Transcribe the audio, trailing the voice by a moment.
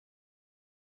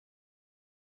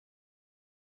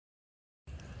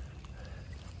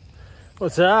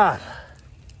What's up?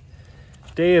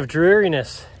 Day of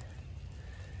dreariness.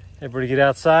 Everybody get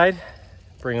outside,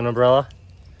 bring an umbrella,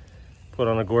 put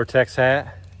on a Gore-Tex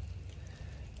hat.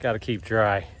 Gotta keep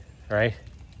dry, right?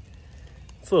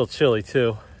 It's a little chilly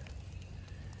too.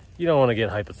 You don't want to get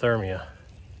hypothermia.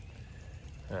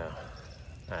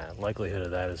 Likelihood of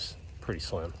that is pretty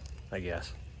slim, I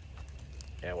guess.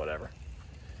 Yeah, whatever.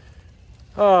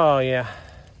 Oh yeah.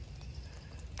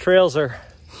 Trails are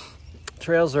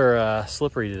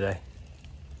slippery today.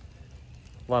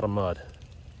 A lot of mud.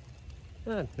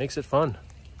 It makes it fun.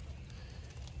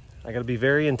 I gotta be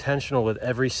very intentional with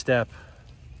every step.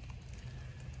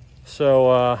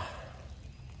 So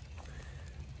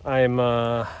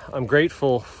I'm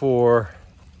grateful for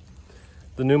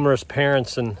the numerous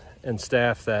parents and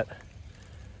staff that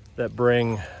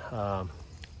bring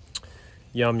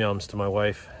yum-yums to my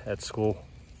wife at school.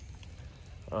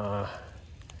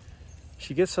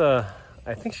 She gets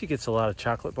I think she gets a lot of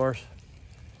chocolate bars.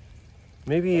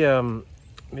 Maybe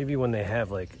when they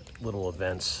have like little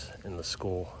events in the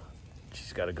school,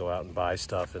 she's got to go out and buy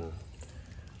stuff, and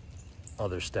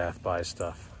other staff buy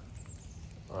stuff.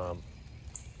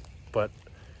 But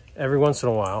every once in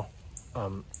a while,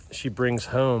 she brings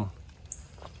home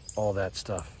all that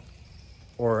stuff.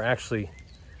 Or actually,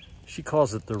 she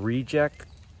calls it the reject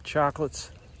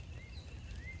chocolates.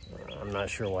 I'm not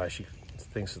sure why she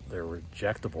thinks that they're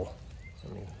rejectable.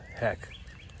 I mean, heck,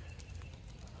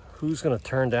 who's gonna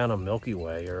turn down a Milky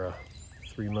Way or a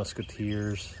Three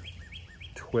Musketeers,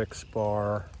 Twix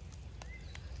bar?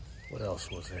 What else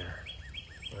was there?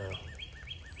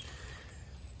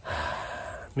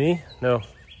 Me? No,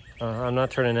 I'm not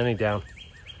turning any down,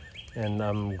 and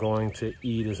I'm going to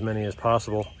eat as many as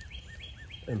possible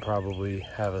and probably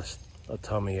have a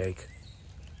tummy ache.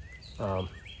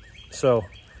 So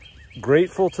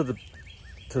grateful to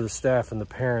the staff and the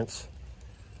parents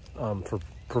for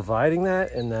providing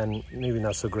that, and then maybe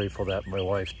not so grateful that my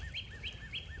wife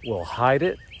will hide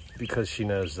it because she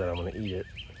knows that I'm going to eat it.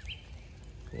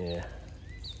 Yeah.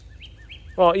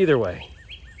 Well, either way,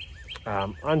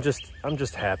 I'm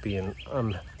just happy, and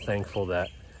I'm thankful that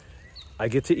I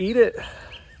get to eat it.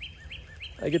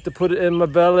 I get to put it in my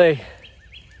belly.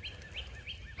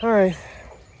 All right.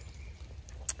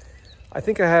 I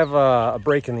think I have a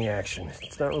break in the action.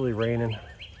 It's not really raining.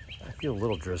 I feel a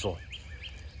little drizzle.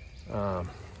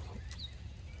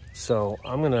 So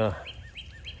I'm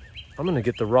gonna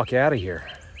get the ruck out of here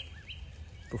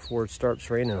before it starts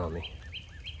raining on me.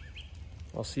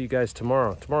 I'll see you guys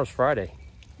tomorrow. Tomorrow's Friday.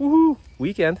 Woohoo!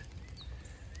 Weekend.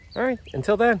 All right,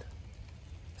 until then,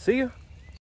 see you.